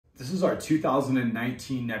This is our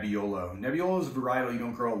 2019 Nebbiolo. Nebbiolo is a varietal you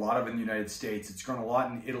don't grow a lot of in the United States. It's grown a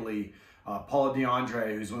lot in Italy. Paula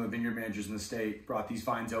DeAndre, who's one of the vineyard managers in the state, brought these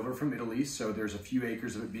vines over from Italy. So there's a few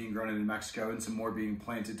acres of it being grown in New Mexico and some more being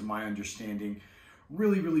planted to my understanding.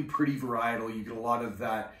 Really pretty varietal. You get a lot of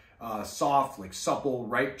that soft, like supple,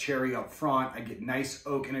 ripe cherry up front. I get nice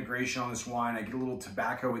oak integration on this wine. I get a little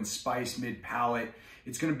tobacco and spice mid-palate.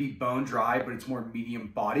 It's gonna be bone dry, but it's more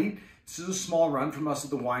medium bodied. This is a small run from us at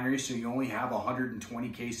the winery, so you only have 120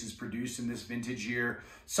 cases produced in this vintage year.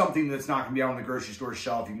 Something that's not gonna be out on the grocery store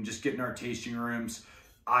shelf. You can just get in our tasting rooms.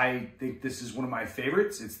 I think this is one of my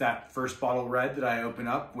favorites. It's that first bottle red that I open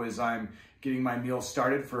up as I'm getting my meal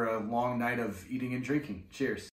started for a long night of eating and drinking. Cheers.